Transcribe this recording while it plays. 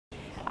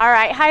All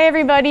right, hi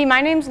everybody.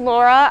 My name's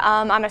Laura.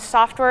 I'm a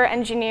software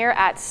engineer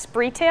at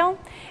Spreetail,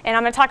 and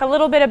I'm going to talk a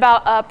little bit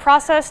about a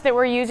process that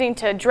we're using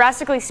to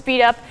drastically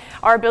speed up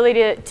our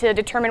ability to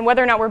determine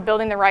whether or not we're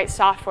building the right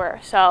software.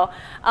 So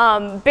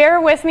bear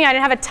with me. I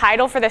didn't have a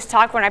title for this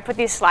talk when I put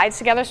these slides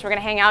together, so we're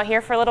going to hang out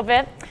here for a little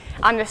bit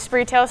on the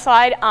Spreetail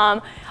slide.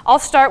 I'll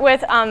start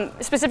with,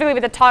 specifically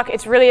with the talk,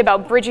 it's really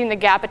about bridging the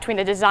gap between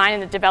the design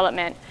and the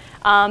development.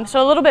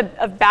 So a little bit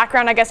of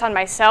background, I guess, on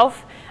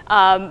myself.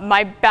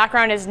 My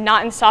background is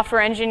not in software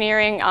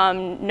engineering,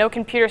 no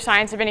computer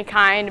science of any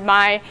kind.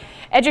 My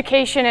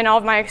education and all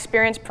of my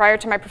experience prior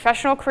to my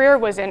professional career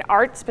was in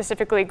art,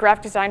 specifically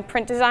graphic design,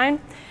 print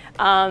design.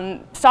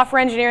 Software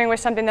engineering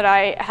was something that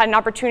I had an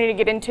opportunity to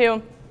get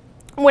into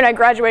when I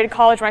graduated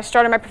college, when I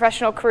started my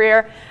professional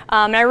career,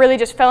 and I really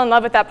just fell in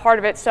love with that part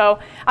of it. So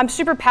I'm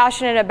super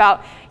passionate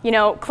about,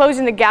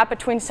 closing the gap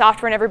between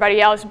software and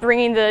everybody else,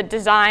 bringing the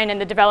design and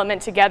the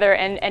development together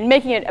and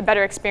making it a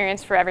better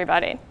experience for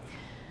everybody.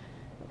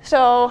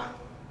 So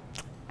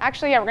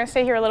actually, yeah, we're going to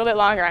stay here a little bit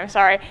longer, I'm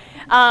sorry.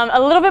 A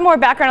little bit more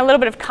background, a little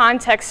bit of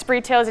context.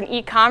 Spreetail is an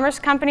e-commerce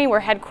company. We're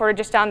headquartered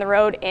just down the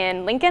road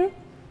in Lincoln.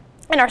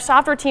 And our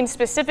software team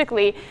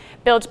specifically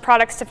builds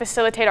products to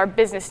facilitate our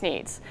business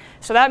needs.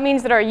 So that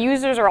means that our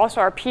users are also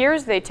our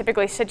peers. They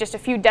typically sit just a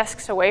few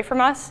desks away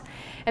from us.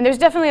 And there's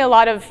definitely a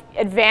lot of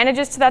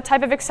advantages to that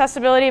type of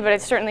accessibility, but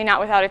it's certainly not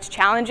without its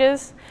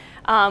challenges.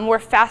 We're a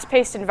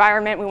fast-paced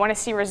environment. We want to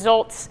see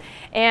results.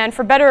 And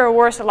for better or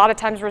worse, a lot of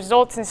times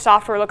results in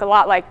software look a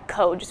lot like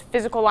code, just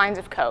physical lines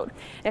of code.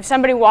 And if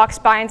somebody walks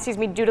by and sees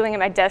me doodling at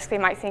my desk, they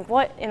might think,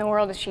 what in the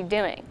world is she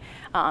doing?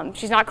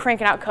 She's not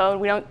cranking out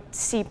code. We don't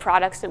see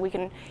products that we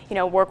can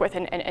work with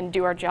and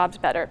do our jobs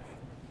better.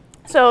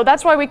 So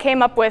that's why we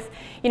came up with,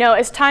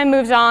 as time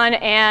moves on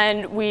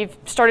and we've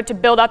started to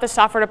build out the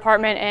software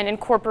department and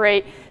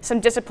incorporate some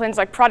disciplines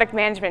like product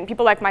management,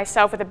 people like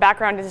myself with a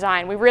background in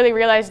design, we really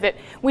realized that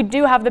we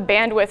do have the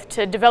bandwidth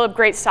to develop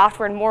great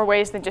software in more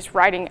ways than just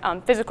writing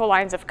physical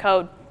lines of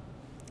code.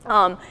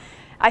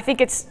 I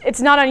think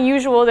it's not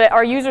unusual that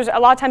our users, a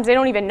lot of times they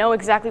don't even know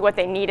exactly what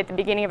they need at the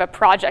beginning of a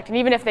project. And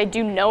even if they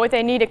do know what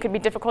they need, it could be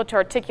difficult to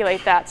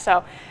articulate that.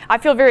 So I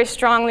feel very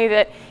strongly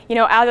that,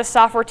 as a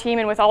software team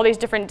and with all these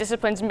different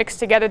disciplines mixed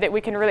together, that we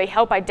can really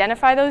help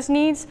identify those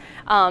needs,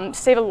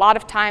 save a lot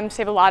of time,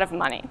 save a lot of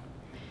money.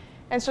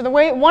 And so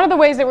one of the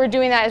ways that we're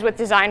doing that is with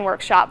design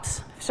workshops.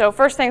 So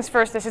first things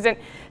first, this isn't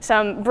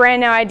some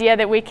brand new idea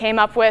that we came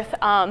up with.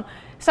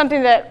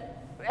 Something that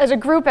as a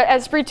group at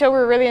Spreetail we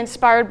were really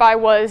inspired by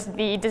was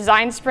the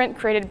design sprint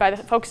created by the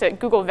folks at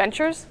Google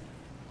Ventures.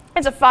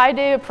 It's a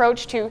 5-day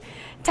approach to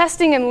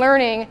testing and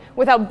learning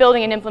without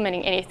building and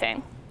implementing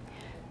anything.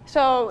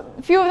 So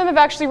a few of them have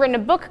actually written a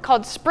book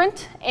called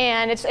Sprint,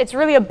 and it's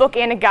really a book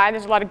and a guide.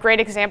 There's a lot of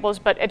great examples,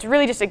 but it's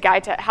really just a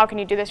guide to how can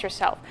you do this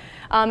yourself.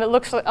 It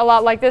looks a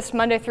lot like this,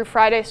 Monday through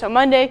Friday. So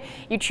Monday,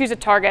 you choose a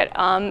target.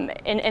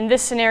 In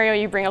this scenario,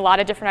 you bring a lot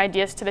of different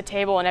ideas to the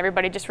table, and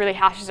everybody just really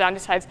hashes out and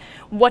decides,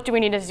 what do we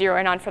need to zero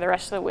in on for the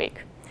rest of the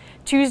week?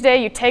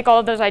 Tuesday, you take all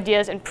of those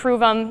ideas, improve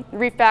them,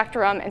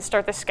 refactor them, and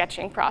start the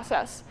sketching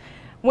process.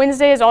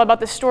 Wednesday is all about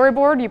the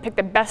storyboard. You pick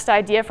the best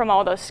idea from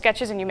all those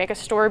sketches and you make a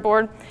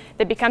storyboard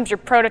that becomes your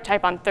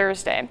prototype on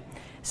Thursday.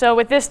 So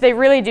with this, they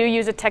really do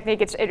use a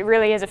technique. It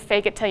really is a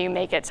fake it till you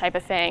make it type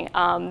of thing.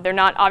 They're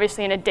not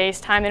obviously in a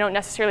day's time. They don't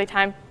necessarily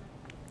time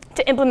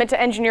to implement, to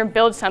engineer,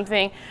 build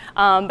something.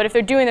 But if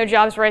they're doing their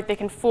jobs right, they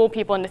can fool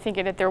people into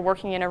thinking that they're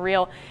working in a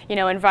real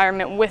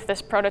environment with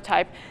this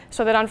prototype.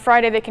 So that on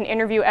Friday, they can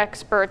interview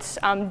experts,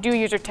 do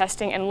user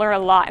testing, and learn a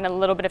lot in a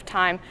little bit of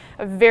time,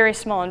 a very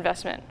small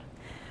investment.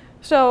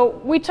 So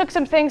we took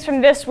some things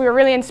from this. We were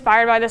really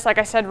inspired by this, like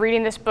I said,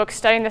 reading this book,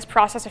 studying this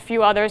process, a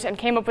few others, and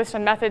came up with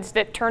some methods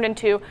that turned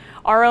into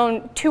our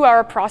own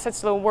 2-hour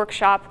process, little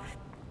workshop,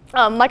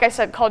 like I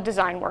said, called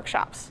design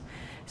workshops.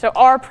 So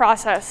our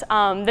process,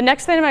 the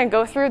next thing I'm going to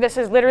go through, this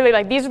is literally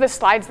like, these are the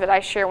slides that I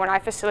share when I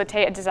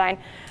facilitate a design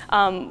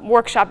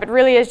workshop. It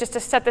really is just to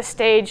set the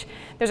stage.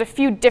 There's a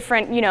few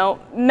different,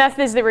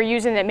 methods that we're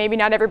using that maybe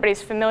not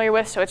everybody's familiar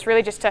with. So it's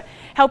really just to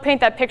help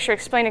paint that picture,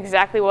 explain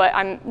exactly what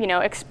I'm,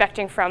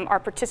 expecting from our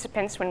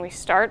participants when we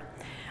start.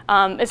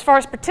 As far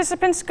as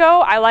participants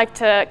go, I like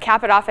to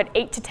cap it off at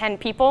 8 to 10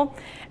 people.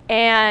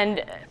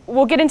 And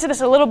we'll get into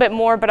this a little bit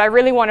more, but I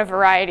really want a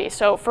variety.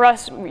 So for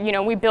us,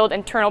 we build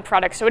internal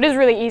products. So it is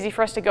really easy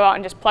for us to go out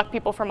and just pluck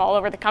people from all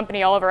over the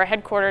company, all over our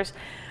headquarters.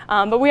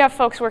 But we have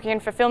folks working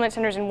in fulfillment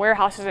centers and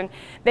warehouses, and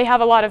they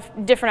have a lot of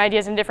different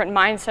ideas and different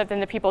mindset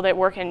than the people that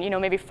work in,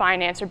 maybe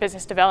finance or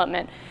business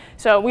development.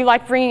 So we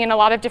like bringing in a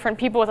lot of different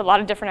people with a lot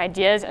of different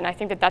ideas, and I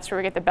think that that's where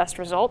we get the best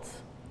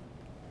results.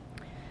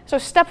 So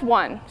step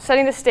 1,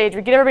 setting the stage.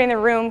 We get everybody in the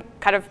room,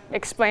 kind of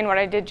explain what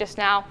I did just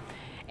now.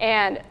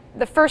 And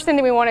the first thing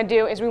that we want to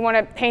do is we want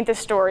to paint this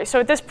story. So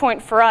at this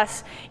point for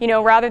us,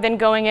 rather than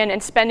going in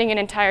and spending an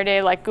entire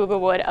day like Google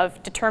would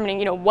of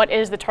determining, what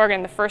is the target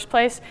in the first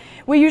place,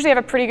 we usually have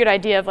a pretty good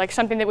idea of like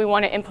something that we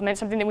want to implement,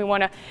 something that we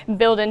want to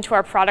build into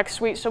our product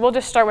suite. So we'll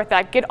just start with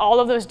that, get all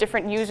of those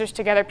different users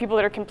together, people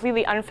that are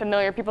completely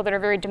unfamiliar, people that are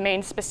very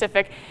domain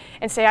specific,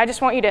 and say, I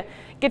just want you to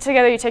get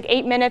together, you take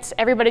 8 minutes,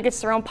 everybody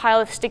gets their own pile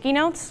of sticky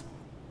notes.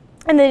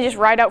 And then just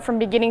write out from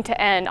beginning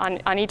to end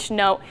on each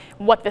note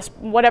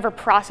whatever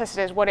process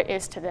it is, what it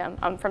is to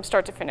them from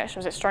start to finish.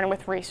 Was it starting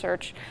with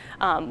research,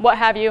 what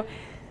have you?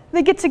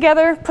 They get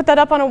together, put that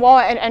up on a wall,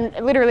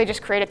 and literally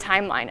just create a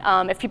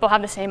timeline. If people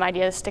have the same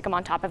ideas, stick them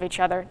on top of each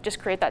other, just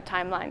create that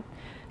timeline.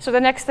 So the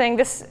next thing,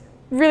 this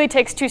really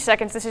takes 2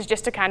 seconds. This is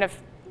just to kind of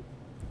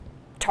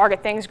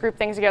target things, group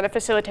things together.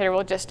 Facilitator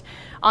will just,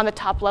 on the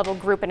top level,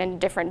 group it in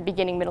different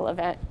beginning, middle,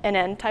 event, and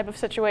end type of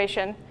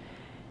situation.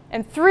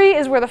 And 3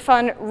 is where the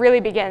fun really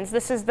begins.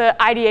 This is the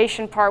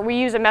ideation part. We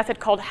use a method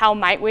called How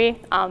Might We.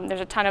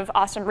 There's a ton of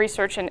awesome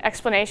research and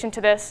explanation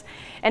to this.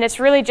 And it's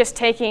really just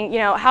taking,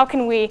 how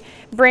can we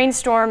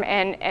brainstorm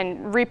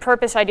and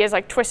repurpose ideas,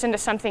 like twist into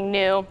something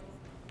new.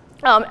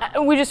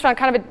 We just found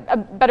kind of a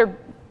better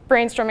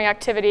brainstorming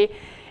activity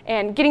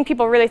and getting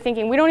people really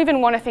thinking. We don't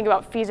even want to think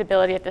about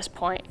feasibility at this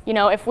point.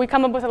 If we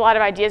come up with a lot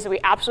of ideas that we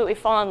absolutely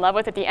fall in love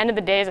with, at the end of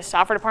the day as a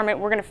software department,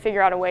 we're going to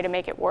figure out a way to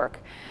make it work.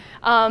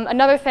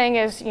 Another thing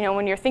is,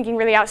 when you're thinking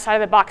really outside of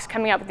the box,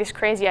 coming up with these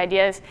crazy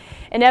ideas,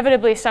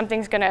 inevitably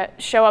something's going to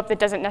show up that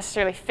doesn't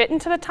necessarily fit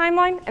into the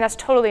timeline, and that's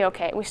totally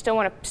okay. We still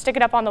want to stick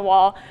it up on the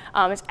wall.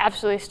 It's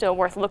absolutely still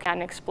worth looking at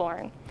and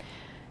exploring.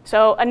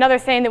 So another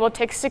thing that will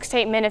take 6 to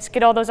 8 minutes,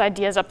 get all those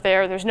ideas up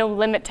there. There's no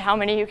limit to how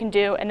many you can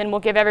do, and then we'll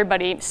give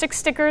everybody 6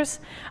 stickers,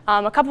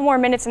 a couple more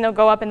minutes, and they'll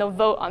go up and they'll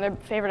vote on their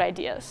favorite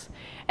ideas.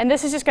 And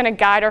this is just going to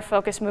guide our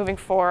focus moving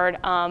forward.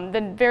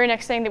 The very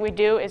next thing that we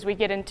do is we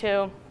get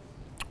into,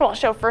 well, I'll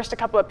show first a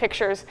couple of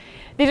pictures.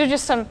 These are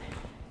just some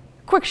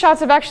quick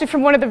shots of actually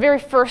from one of the very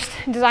first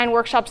design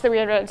workshops that we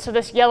had. So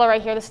this yellow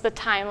right here, this is the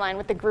timeline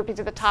with the groupings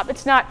at the top.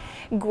 It's not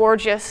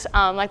gorgeous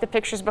like the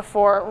pictures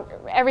before.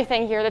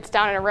 Everything here that's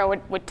down in a row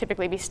would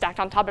typically be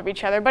stacked on top of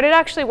each other, but it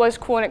actually was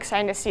cool and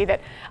exciting to see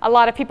that a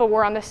lot of people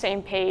were on the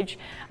same page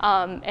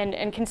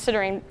and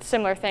considering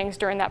similar things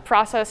during that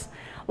process.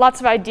 Lots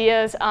of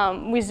ideas.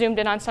 We zoomed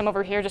in on some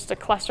over here, just a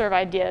cluster of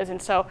ideas,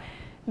 and so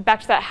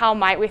back to that how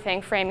might we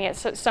thing, framing it.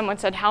 So someone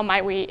said, how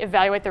might we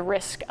evaluate the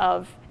risk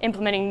of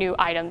implementing new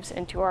items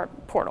into our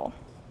portal?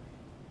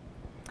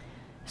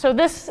 So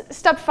this,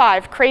 step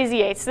 5,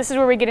 crazy eights, this is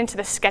where we get into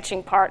the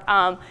sketching part.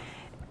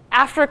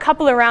 After a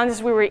couple of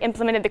rounds, we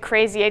implemented the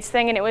crazy eights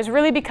thing, and it was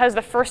really because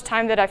the first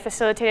time that I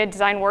facilitated a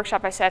design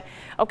workshop, I said,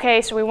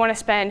 okay, so we want to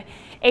spend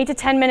 8 to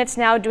 10 minutes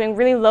now doing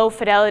really low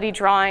fidelity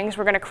drawings.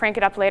 We're going to crank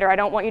it up later. I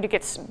don't want you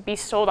to be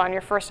sold on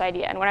your first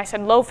idea. And when I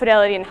said low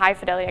fidelity and high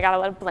fidelity, I got a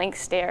lot of blank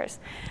stares.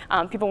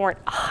 People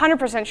weren't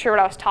 100% sure what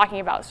I was talking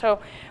about. So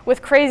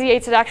with Crazy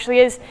Eights, it actually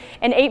is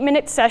an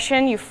 8-minute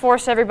session. You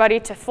force everybody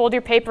to fold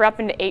your paper up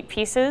into 8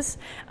 pieces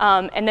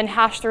and then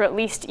hash through at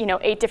least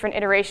 8 different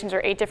iterations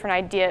or 8 different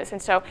ideas.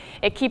 And so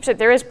it keeps it,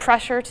 there is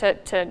pressure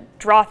to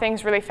draw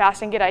things really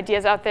fast and get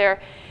ideas out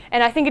there.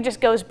 And I think it just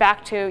goes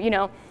back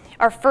to,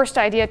 our first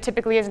idea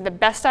typically isn't the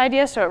best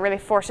idea, so it really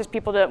forces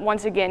people to,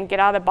 once again, get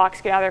out of the box,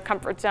 get out of their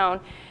comfort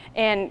zone,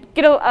 and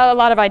get a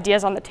lot of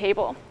ideas on the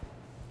table.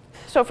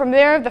 So from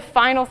there, the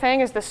final thing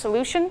is the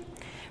solution.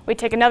 We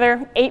take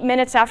another 8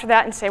 minutes after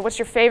that and say, what's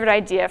your favorite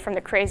idea from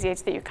the Crazy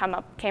Eights that you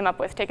came up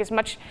with? Take as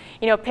much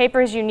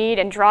paper as you need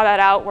and draw that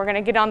out. We're going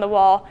to get on the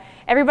wall.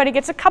 Everybody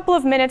gets a couple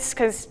of minutes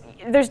because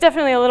there's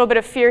definitely a little bit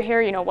of fear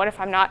here. what if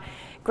I'm not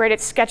great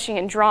at sketching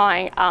and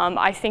drawing?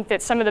 I think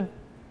that some of the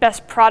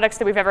best products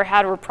that we've ever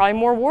had were probably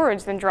more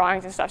words than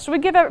drawings and stuff. So we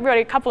give everybody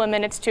a couple of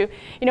minutes to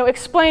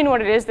explain what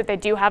it is that they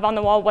do have on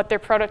the wall, what their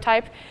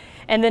prototype.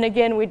 And then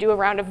again, we do a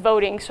round of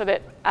voting so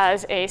that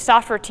as a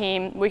software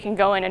team, we can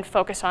go in and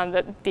focus on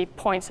the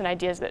points and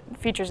ideas,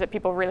 features that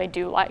people really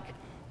do like.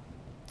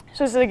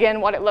 So this is again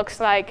what it looks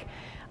like.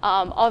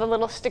 All the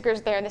little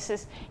stickers there. This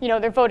is,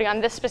 they're voting on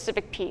this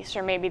specific piece,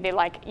 or maybe they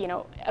like,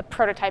 a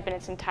prototype in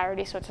its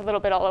entirety. So it's a little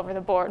bit all over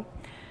the board.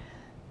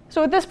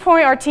 So at this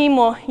point, our team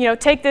will,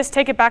 take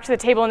it back to the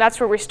table, and that's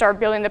where we start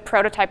building the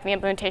prototype and the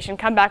implementation.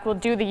 Come back, we'll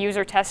do the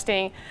user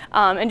testing,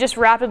 and just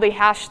rapidly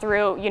hash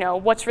through,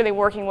 what's really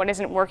working, what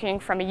isn't working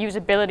from a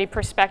usability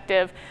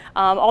perspective,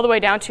 all the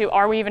way down to,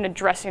 are we even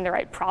addressing the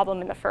right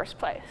problem in the first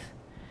place?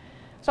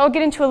 So I'll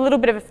get into a little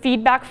bit of a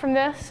feedback from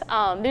this.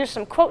 These are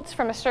some quotes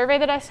from a survey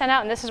that I sent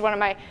out, and this is one of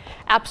my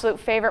absolute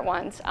favorite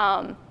ones.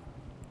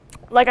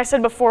 Like I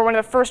said before, one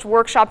of the first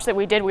workshops that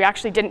we did, we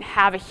actually didn't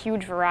have a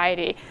huge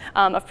variety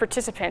of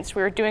participants.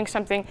 We were doing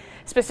something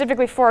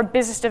specifically for our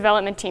business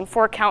development team,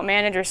 for account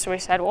managers. So we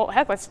said, well,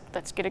 heck, let's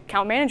get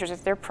account managers.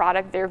 It's their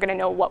product. They're going to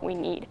know what we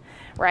need,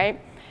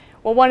 right?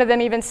 Well, one of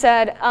them even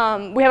said,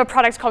 we have a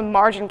product called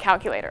Margin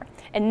Calculator.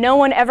 And no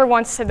one ever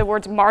once said the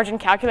words margin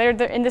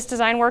calculator in this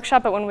design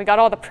workshop, but when we got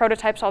all the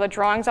prototypes, all the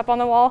drawings up on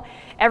the wall,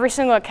 every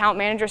single account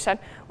manager said,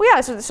 well,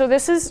 yeah, so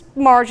this is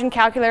margin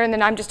calculator, and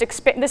then I'm just,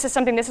 this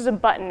is a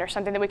button or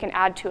something that we can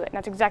add to it. And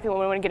that's exactly what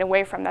we want to get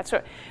away from. That's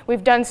what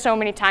we've done so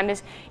many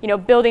times is,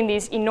 building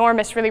these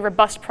enormous, really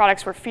robust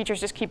products where features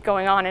just keep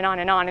going on and on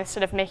and on,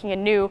 instead of making a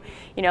new,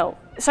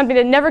 something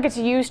that never gets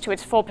used to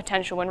its full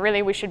potential, when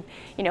really we should,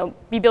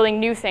 be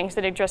building new things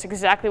that address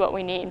exactly what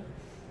we need.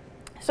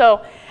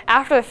 So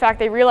after the fact,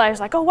 they realized,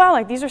 like, oh, wow,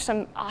 like, these are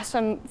some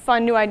awesome,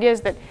 fun new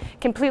ideas that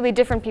completely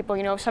different people,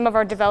 some of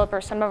our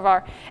developers, some of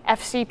our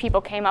FC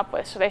people came up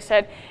with. So they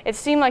said it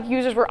seemed like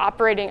users were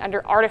operating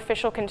under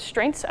artificial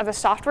constraints of the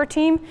software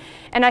team.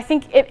 And I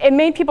think it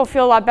made people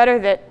feel a lot better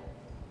that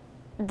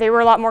they were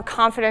a lot more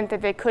confident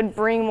that they could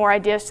bring more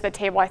ideas to the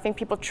table. I think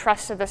people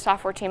trusted the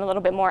software team a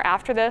little bit more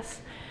after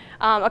this.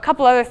 A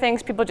couple other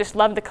things, people just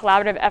loved the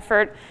collaborative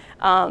effort,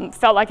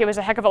 felt like it was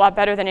a heck of a lot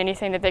better than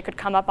anything that they could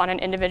come up on an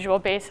individual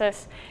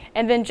basis.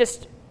 And then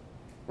just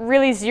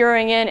really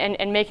zeroing in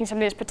and making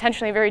something that's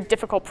potentially a very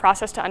difficult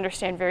process to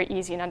understand very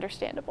easy and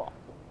understandable.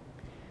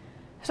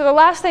 So the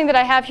last thing that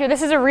I have here,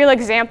 this is a real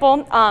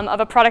example of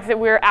a product that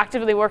we're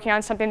actively working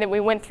on, something that we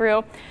went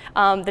through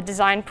the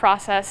design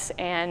process,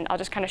 and I'll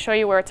just kind of show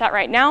you where it's at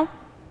right now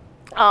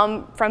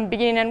from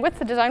beginning and with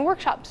the design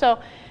workshop. So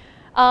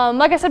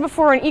like I said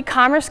before, we're an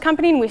e-commerce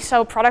company, and we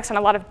sell products on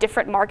a lot of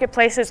different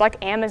marketplaces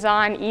like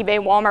Amazon, eBay,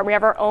 Walmart. We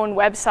have our own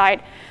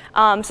website.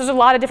 So there's a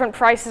lot of different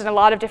prices and a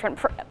lot of different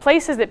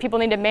places that people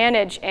need to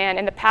manage. And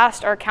in the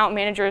past, our account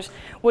managers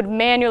would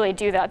manually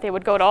do that. They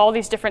would go to all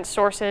these different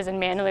sources and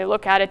manually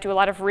look at it, do a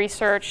lot of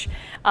research,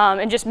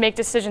 and just make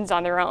decisions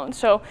on their own.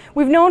 So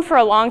we've known for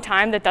a long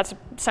time that that's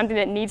something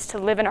that needs to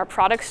live in our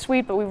product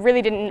suite, but we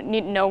really didn't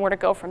need to know where to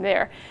go from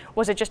there.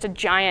 Was it just a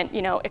giant,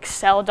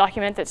 Excel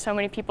document that so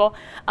many people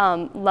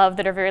love,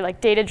 that are very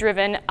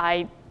data-driven?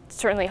 I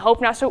certainly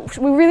hope not. So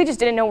we really just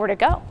didn't know where to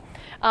go.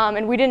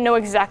 And we didn't know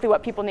exactly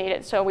what people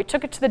needed. So we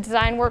took it to the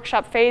design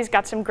workshop phase,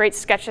 got some great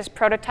sketches,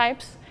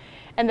 prototypes.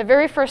 And the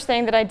very first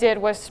thing that I did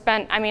was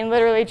spent,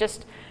 literally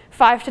just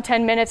 5 to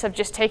 10 minutes of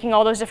just taking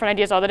all those different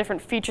ideas, all the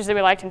different features that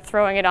we liked, and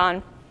throwing it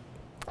on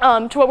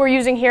to what we're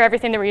using here.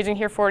 Everything that we're using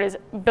here for it is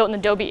built in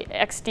Adobe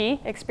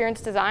XD,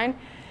 Experience Design.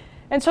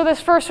 And so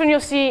this first one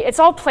you'll see, it's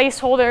all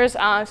placeholders.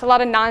 It's a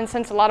lot of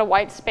nonsense, a lot of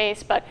white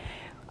space, but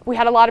we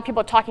had a lot of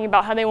people talking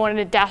about how they wanted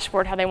a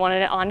dashboard, how they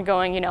wanted it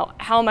ongoing,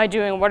 how am I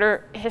doing, what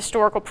are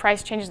historical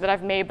price changes that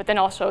I've made, but then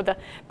also the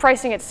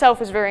pricing itself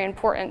is very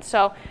important.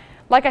 So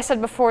like I said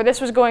before,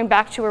 this was going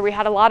back to where we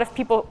had a lot of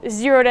people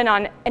zeroed in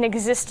on an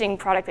existing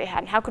product they had,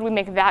 and how could we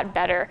make that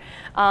better?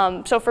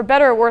 So for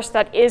better or worse,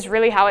 that is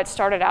really how it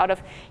started out,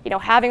 of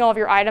having all of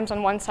your items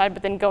on one side,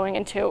 but then going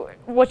into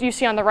what you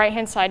see on the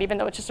right-hand side, even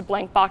though it's just a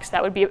blank box,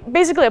 that would be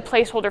basically a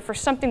placeholder for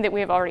something that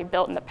we have already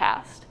built in the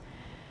past.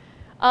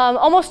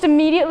 Almost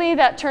immediately,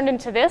 that turned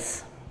into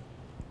this.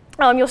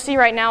 You'll see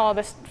right now all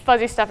this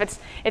fuzzy stuff.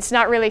 It's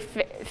not really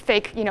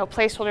fake,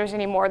 placeholders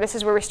anymore. This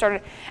is where we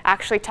started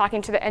actually talking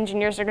to the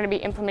engineers that are going to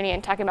be implementing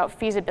and talking about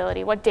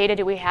feasibility. What data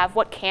do we have?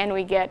 What can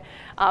we get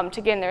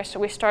to get in there? So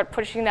we start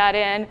pushing that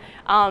in.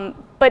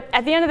 But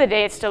at the end of the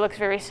day, it still looks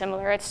very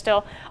similar. It's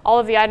still all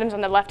of the items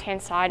on the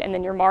left-hand side, and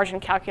then your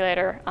margin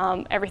calculator,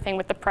 everything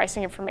with the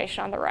pricing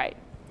information on the right.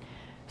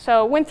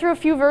 So went through a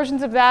few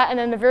versions of that, and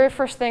then the very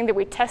first thing that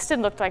we tested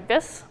looked like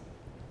this.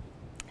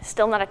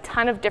 Still not a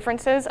ton of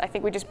differences. I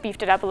think we just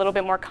beefed it up a little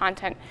bit more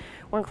content.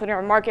 We're including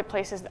our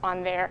marketplaces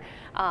on there.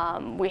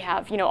 We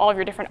have all of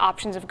your different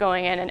options of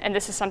going in, and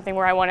this is something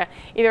where I want to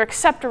either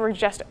accept or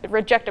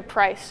reject a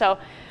price. So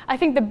I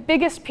think the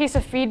biggest piece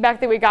of feedback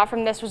that we got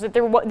from this was that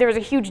there was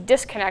a huge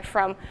disconnect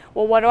from,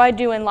 well, what do I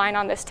do in line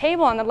on this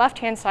table on the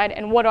left-hand side,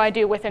 and what do I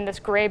do within this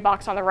gray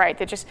box on the right?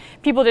 That just,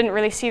 people didn't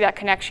really see that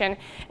connection,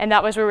 and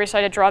that was where we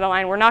decided to draw the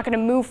line. We're not going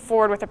to move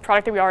forward with a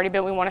product that we already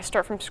built. We want to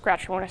start from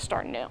scratch. We want to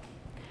start new.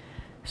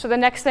 So the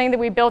next thing that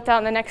we built out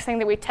and the next thing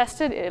that we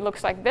tested, it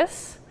looks like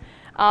this.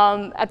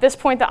 At this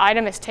point, the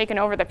item is taken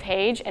over the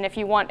page, and if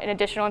you want an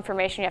additional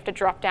information, you have to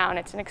drop down.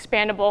 It's an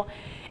expandable.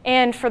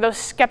 And for those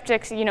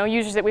skeptics,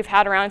 users that we've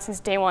had around since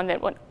day one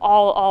that want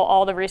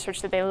all the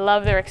research, that they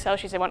love their Excel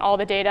sheets, they want all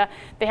the data,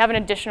 they have an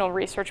additional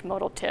research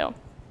modal too.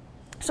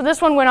 So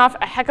this one went off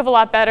a heck of a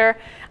lot better.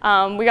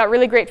 We got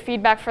really great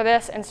feedback for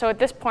this, and so at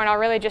this point, I'll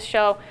really just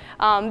show,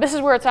 this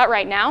is where it's at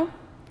right now.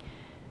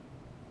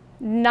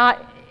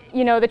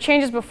 The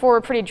changes before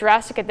were pretty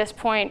drastic. At this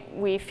point,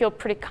 we feel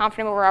pretty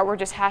confident where we are. We're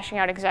just hashing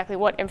out exactly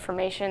what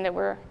information that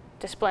we're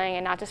displaying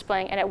and not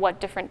displaying, and at what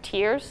different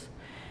tiers.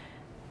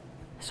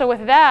 So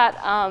with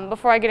that,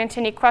 before I get into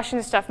any questions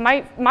and stuff,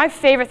 my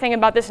favorite thing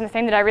about this, and the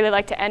thing that I really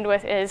like to end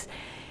with, is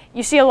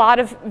you see a lot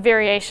of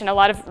variation, a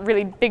lot of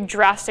really big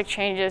drastic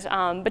changes.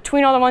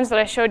 Between all the ones that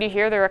I showed you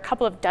here, there are a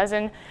couple of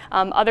dozen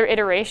other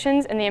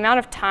iterations, and the amount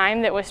of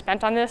time that was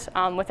spent on this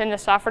within the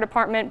software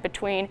department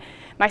between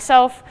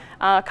myself,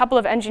 a couple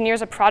of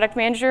engineers, a product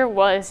manager,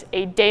 was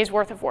a day's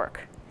worth of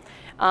work.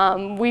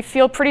 We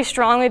feel pretty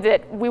strongly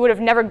that we would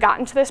have never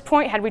gotten to this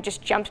point had we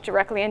just jumped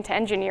directly into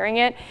engineering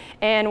it.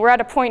 And we're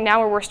at a point now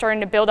where we're starting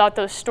to build out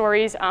those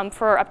stories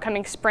for our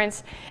upcoming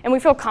sprints. And we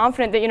feel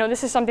confident that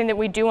this is something that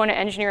we do want to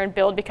engineer and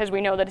build because we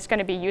know that it's going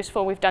to be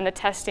useful. We've done the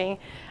testing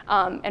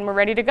and we're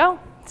ready to go.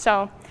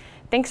 So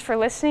thanks for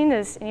listening.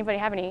 Does anybody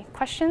have any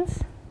questions?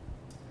 Can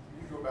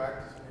you go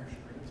back to some of your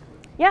screens,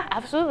 please? Yeah,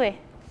 absolutely.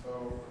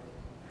 So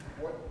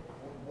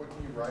what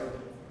do you write?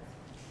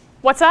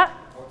 What's that?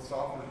 What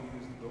software do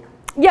you use to build?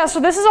 Yeah, so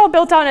this is all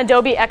built on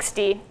Adobe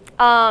XD.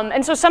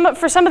 And so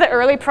for some of the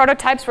early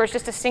prototypes where it's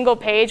just a single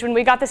page, when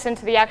we got this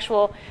into the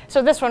actual,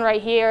 so this one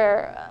right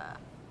here,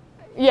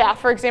 yeah,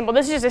 for example,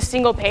 this is just a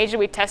single page that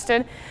we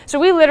tested. So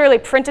we literally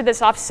printed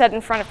this off, set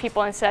in front of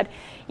people and said,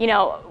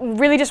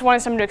 really just wanted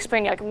someone to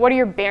explain, like, what are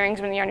your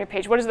bearings when you're on your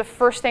page? What is the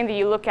first thing that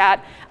you look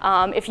at?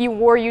 If you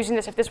were using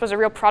this, if this was a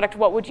real product,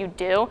 what would you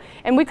do?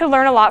 And we could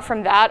learn a lot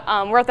from that.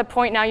 We're at the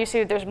point now, you see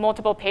that there's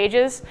multiple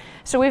pages.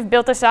 So we've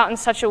built this out in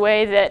such a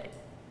way that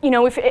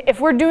if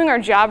we're doing our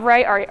job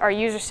right, our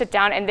users sit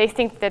down and they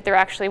think that they're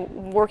actually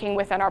working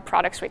within our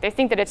product suite. They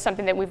think that it's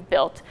something that we've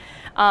built.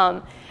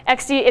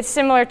 XD, it's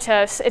similar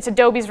to, it's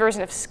Adobe's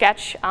version of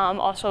Sketch,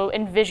 also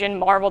InVision,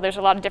 Marvel. There's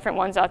a lot of different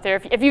ones out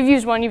there. If you've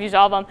used one, you've used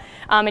all of them.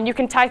 And you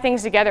can tie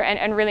things together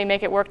and really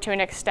make it work to an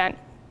extent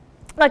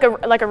like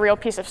a real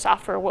piece of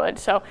software would.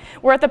 So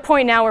we're at the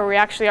point now where we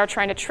actually are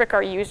trying to trick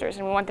our users,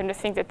 and we want them to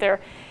think that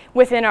they're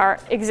within our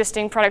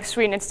existing product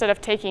suite, and instead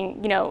of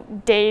taking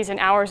days and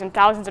hours and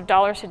thousands of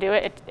dollars to do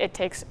it, it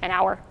takes an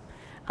hour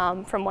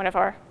from one of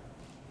our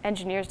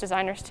engineers,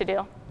 designers to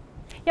do.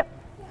 Yep.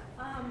 Yeah,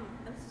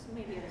 this is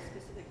maybe a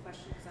specific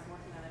question because I'm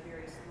working on a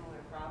very similar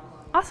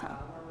problem. Awesome.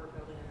 Where we're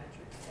building a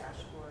metrics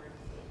dashboard.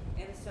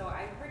 And so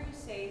I heard you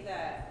say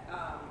that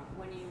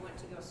when you went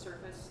to go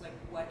surface like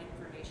what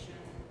information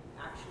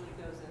actually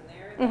goes in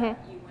there, that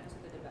you went to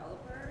the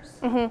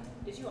developers.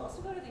 Did you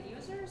also go to the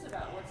users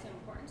about what's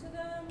important to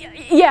them?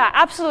 Yeah,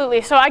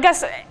 absolutely. So I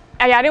guess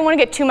I didn't want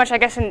to get too much,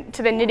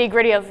 into the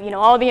nitty-gritty of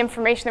all the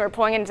information that we're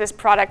pulling into this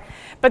product,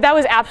 but that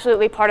was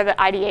absolutely part of the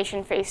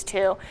ideation phase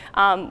too.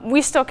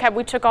 We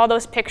took all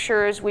those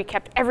pictures, we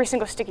kept every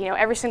single sticky note,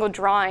 every single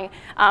drawing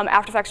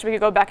after the fact, so we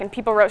could go back and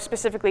people wrote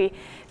specifically,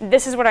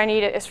 this is what I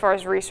need as far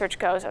as research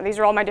goes. And these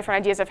are all my different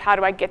ideas of how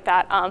do I get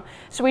that.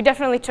 So we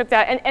definitely took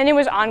that, and it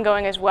was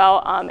ongoing as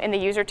well in the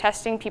user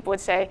testing. People would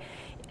say,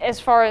 as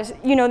far as,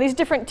 these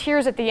different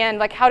tiers at the end,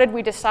 like how did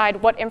we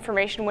decide what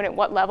information went at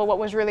what level, what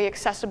was really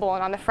accessible,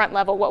 and on the front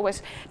level, what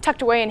was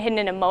tucked away and hidden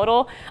in a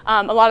modal.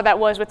 A lot of that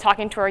was with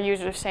talking to our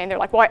users saying, they're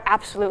like, well,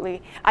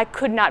 I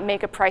could not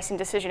make a pricing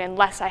decision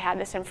unless I had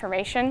this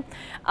information.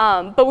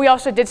 But we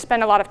also did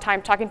spend a lot of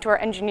time talking to our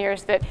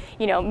engineers that,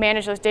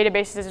 manage those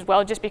databases as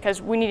well, just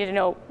because we needed to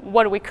know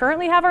what do we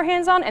currently have our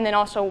hands on, and then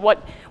also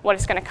what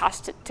it's gonna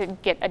cost to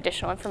get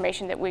additional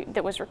information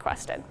that was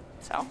requested.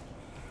 So,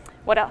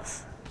 what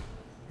else?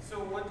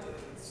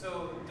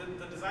 So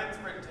the design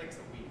sprint takes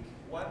a week.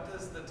 What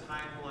does the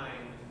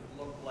timeline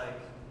look like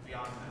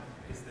beyond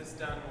that? Is this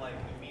done like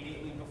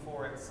immediately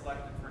before it's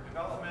selected for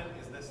development?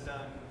 Is this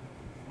done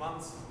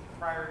months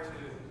prior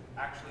to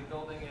actually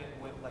building it?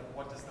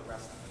 What does the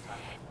rest of the time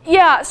look like?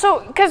 Yeah,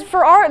 so because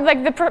for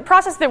the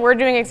process that we're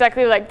doing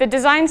exactly, the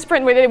design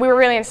sprint that we were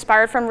really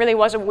inspired from really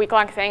was a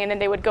week-long thing, and then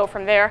they would go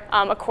from there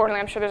accordingly.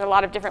 I'm sure there's a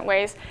lot of different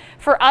ways.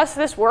 For us,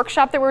 this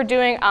workshop that we're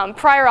doing,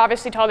 prior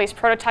obviously to all these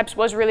prototypes,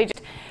 was really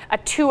just a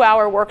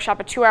 2-hour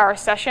workshop, a 2-hour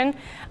session.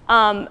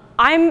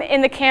 I'm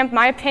in the camp,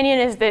 my opinion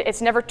is that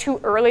it's never too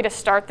early to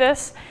start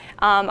this.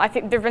 I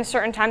think there have been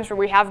certain times where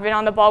we have been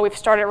on the ball. We've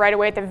started right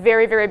away at the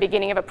very, very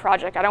beginning of a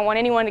project. I don't want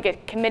anyone to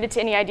get committed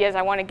to any ideas.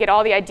 I want to get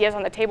all the ideas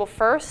on the table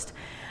first.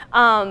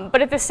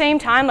 But at the same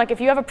time,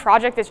 if you have a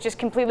project that's just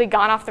completely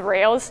gone off the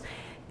rails,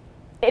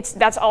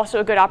 that's also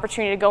a good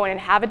opportunity to go in and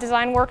have a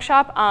design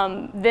workshop.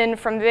 Then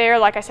from there,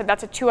 like I said,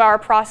 that's a 2-hour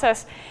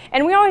process.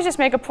 And we always just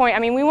make a point,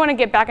 we want to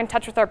get back in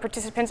touch with our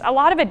participants. A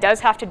lot of it does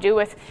have to do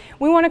with,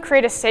 we want to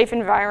create a safe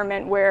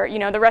environment where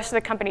the rest of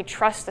the company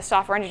trusts the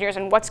software engineers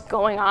and what's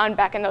going on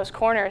back in those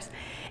corners.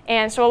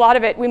 And so a lot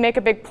of it, we make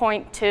a big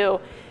point to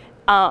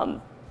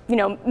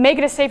make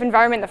it a safe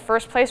environment in the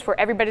first place where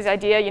everybody's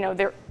idea,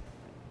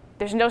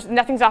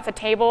 nothing's off the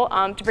table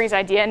to bring his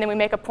idea, and then we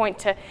make a point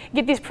to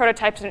get these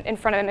prototypes in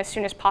front of them as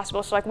soon as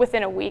possible. So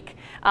within a week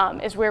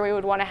is where we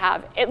would want to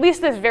have at least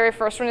this very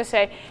first one to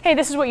say, hey,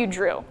 this is what you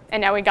drew,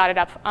 and now we got it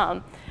up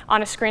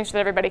on a screen so that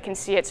everybody can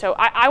see it. So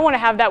I want to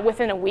have that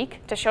within a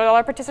week to show all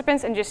our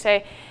participants and just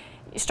say,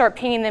 start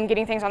pinging them,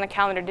 getting things on the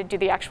calendar to do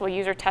the actual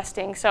user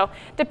testing. So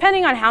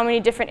depending on how many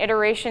different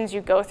iterations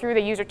you go through,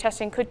 the user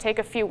testing could take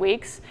a few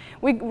weeks.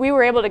 We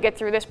were able to get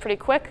through this pretty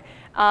quick,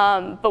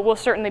 but we'll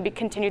certainly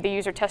continue the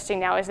user testing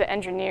now as the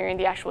engineering,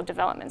 the actual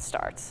development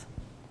starts.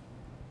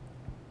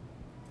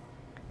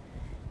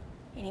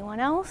 Anyone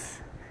else?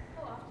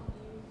 How often do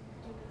you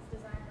do these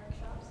design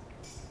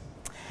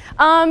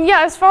workshops?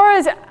 Yeah, as far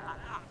as,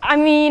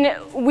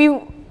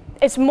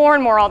 it's more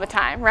and more all the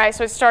time, right?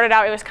 So it started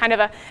out, it was kind of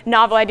a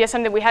novel idea,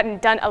 something that we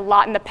hadn't done a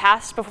lot in the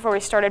past before we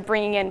started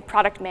bringing in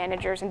product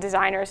managers and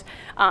designers,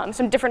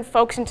 some different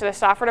folks into the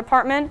software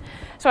department.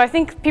 So I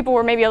think people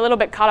were maybe a little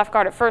bit caught off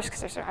guard at first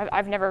because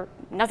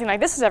nothing like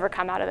this has ever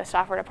come out of the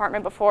software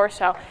department before.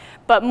 So,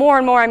 but more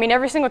and more, I mean,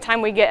 every single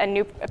time we get a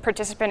new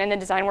participant in the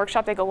design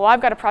workshop, they go, well,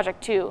 I've got a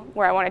project too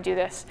where I want to do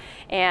this.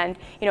 And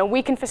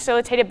we can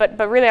facilitate it,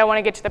 but really I want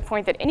to get to the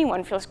point that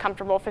anyone feels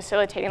comfortable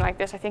facilitating like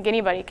this. I think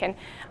anybody can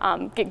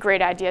get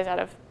great ideas out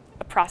of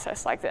a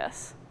process like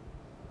this.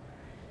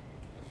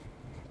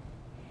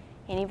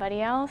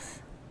 Anybody else?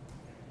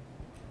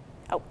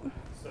 Oh.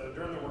 So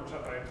during the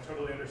workshop, I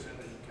totally understand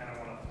that you kind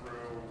of want to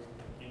throw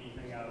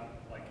anything out,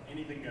 like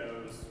anything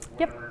goes,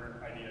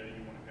 whatever idea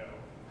you want to go.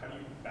 How do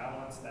you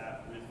balance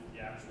that with the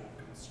actual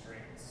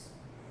constraints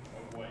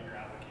of what your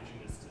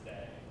application is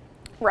today?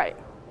 Right.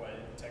 Or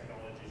what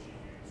technologies you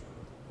use?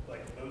 Or,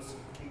 like those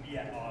can be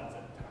at odds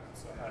at times.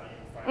 So how do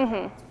you find a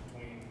balance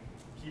between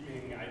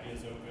keeping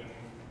ideas open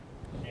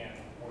and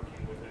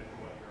working within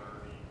what you're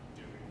already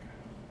doing?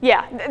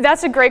 Yeah,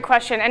 that's a great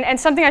question, and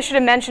something I should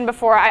have mentioned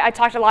before. I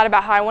talked a lot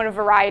about how I want a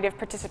variety of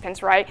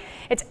participants, right?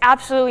 It's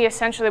absolutely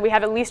essential that we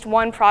have at least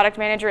one product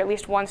manager, at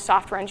least one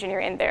software engineer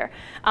in there,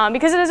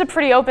 because it is a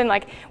pretty open,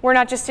 like, we're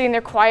not just sitting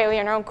there quietly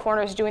in our own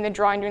corners doing the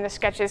drawing, doing the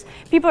sketches.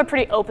 People are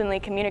pretty openly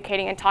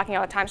communicating and talking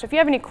all the time. So if you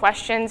have any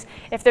questions,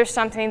 if there's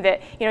something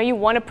that, you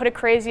want to put a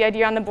crazy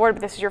idea on the board,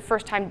 but this is your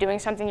first time doing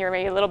something, you're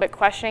maybe a little bit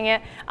questioning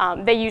it,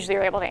 they usually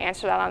are able to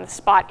answer that on the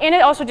spot. And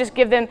it also just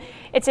gives them,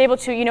 it's able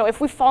to,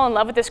 if we fall in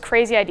love with this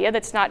crazy idea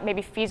that's not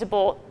maybe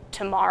feasible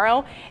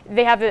tomorrow,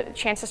 they have the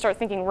chance to start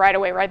thinking right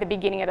away, right at the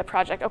beginning of the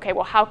project, okay,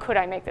 well, how could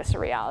I make this a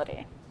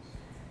reality?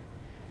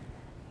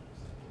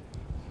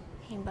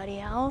 Anybody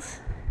else?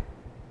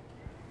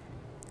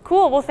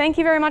 Cool, well, thank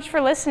you very much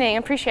for listening.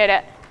 Appreciate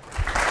it.